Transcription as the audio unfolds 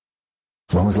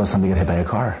when was the last time you got hit by a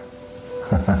car?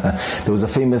 There was a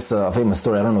famous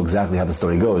story. I don't know exactly how the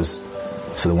story goes,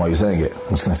 so then why are you saying it? I'm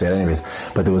just going to say it anyways.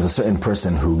 But there was a certain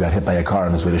person who got hit by a car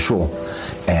on his way to shul,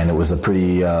 and it was a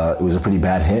pretty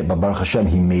bad hit. But Baruch Hashem,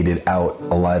 he made it out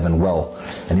alive and well,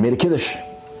 and he made a kiddush.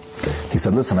 He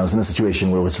said, "Listen, I was in a situation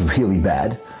where it was really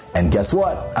bad, and guess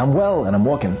what? I'm well and I'm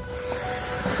walking."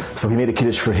 So he made a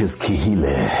kiddush for his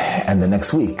kihile, and the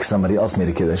next week somebody else made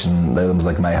a kiddush, and the other was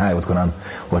like, "My hi, what's going on?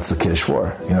 What's the kiddush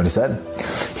for?" You know what he said?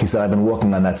 He said, "I've been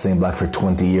walking on that same block for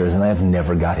 20 years, and I have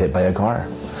never got hit by a car.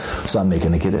 So I'm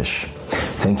making a kiddush.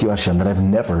 Thank you, Hashem, that I've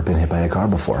never been hit by a car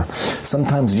before."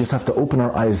 Sometimes we just have to open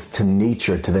our eyes to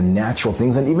nature, to the natural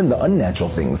things, and even the unnatural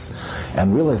things,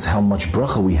 and realize how much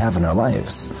bracha we have in our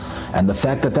lives. And the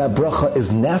fact that that bracha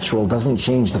is natural doesn't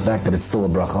change the fact that it's still a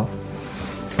bracha.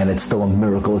 And it's still a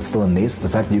miracle, it's still a nace. The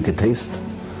fact that you could taste,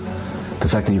 the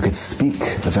fact that you could speak,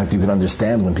 the fact that you can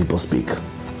understand when people speak.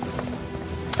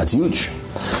 That's huge.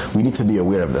 We need to be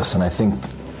aware of this. And I think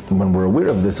when we're aware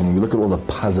of this and when we look at all the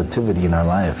positivity in our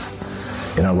lives,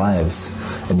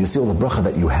 and you see all the bracha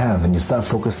that you have, and you start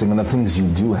focusing on the things you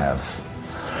do have.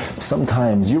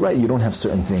 Sometimes, you're right, you don't have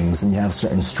certain things, and you have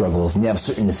certain struggles, and you have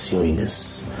certain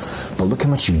nisyonis. But look how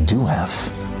much you do have.